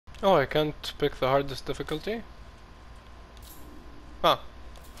Oh, I can't pick the hardest difficulty? Ah,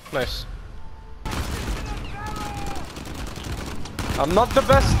 nice. I'm not the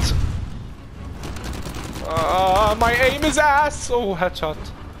best! My aim is ass! Oh, headshot.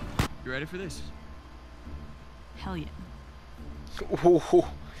 You ready for this? Hell yeah. Ooh,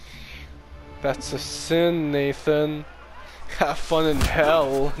 that's a sin, Nathan. Have fun in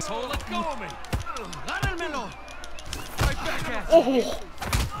hell. Oh!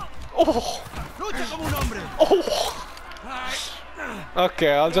 Oh! Oh!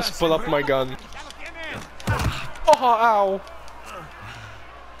 Okay, I'll just pull up my gun. Oh, ow!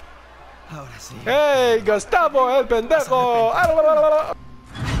 Hey, Gustavo, el pendejo!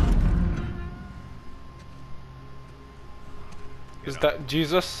 Is that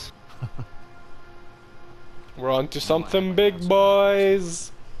Jesus? We're on to something big,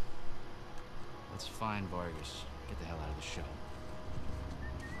 boys! Let's find Vargas. Get the hell out of the show.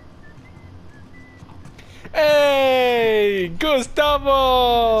 Hey,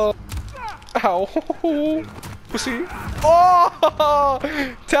 Gustavo! Ow! Pussy! Oh!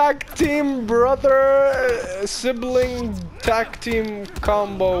 Tag team brother sibling tag team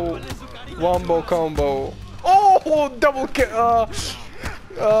combo, wombo combo. Oh, double kill!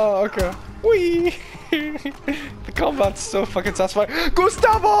 Okay. Wee! The combat's so fucking satisfying.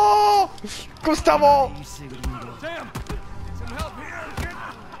 Gustavo! Gustavo! Damn! Some help here!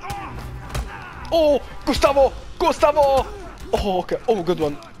 Oh, Gustavo! Gustavo! Oh, okay. Oh, good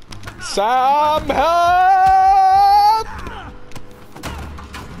one. Sam, help!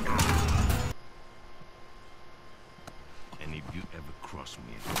 Any of you ever cross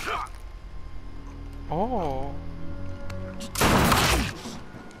me? Oh.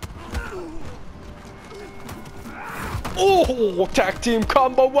 Oh, tag team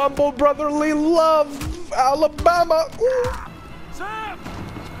combo wombo brotherly love, Alabama. Ooh. Sam!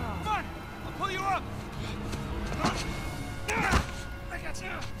 Come on! I'll pull you up! I got you!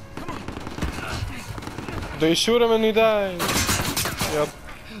 Come on! They shoot him and he dies. Yep.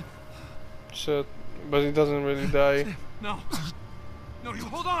 Shit. But he doesn't really die. No! No, you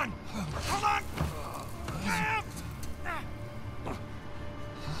hold on! Hold on! Sam!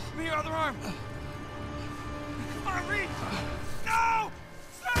 Give me your other arm! Come on, reach! No!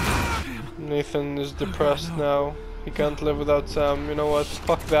 Sam! Nathan is depressed now. He can't live without Sam. You know what?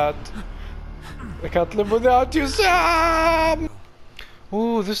 Fuck that. I can't live without you, Sam!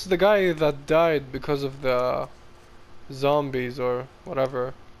 Ooh, this is the guy that died because of the zombies or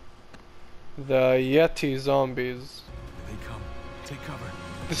whatever. The Yeti zombies. They come. Take cover.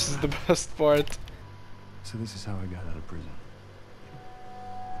 This is the best part. So this is how I got out of prison.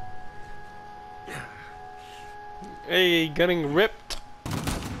 Hey, getting ripped.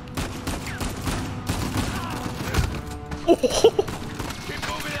 Oh! Keep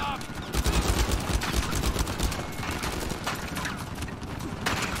moving up!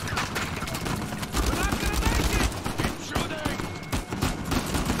 We're not gonna make it! Keep shooting!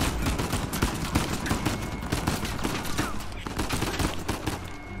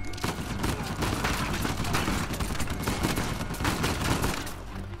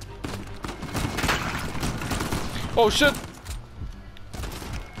 Oh shit!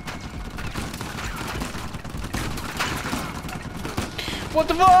 What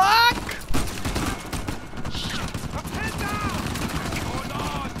the fuck?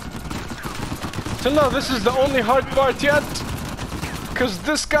 Till now, this is the only hard part yet. Cause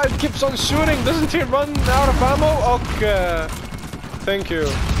this guy keeps on shooting, doesn't he run out of ammo? Okay. Thank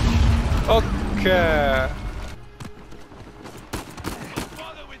you. Okay.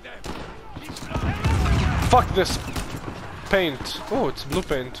 Fuck this paint. Oh, it's blue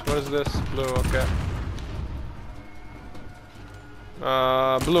paint. What is this? Blue, okay.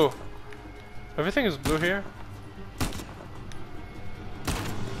 Blue. Everything is blue here.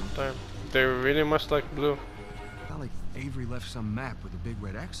 Damn. They really must like blue. Not like Avery left some map with a big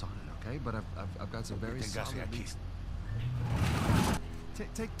red X on it, okay? But I've got some very solid leads.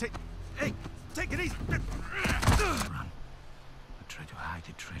 Take, hey, take it easy. Run. I try to hide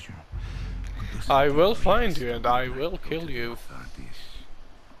the treasure. I will find you and I will kill you.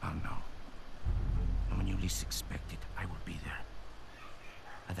 Oh no. And when you least expect it, I will be there.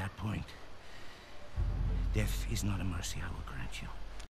 At that point, death is not a mercy I will grant you.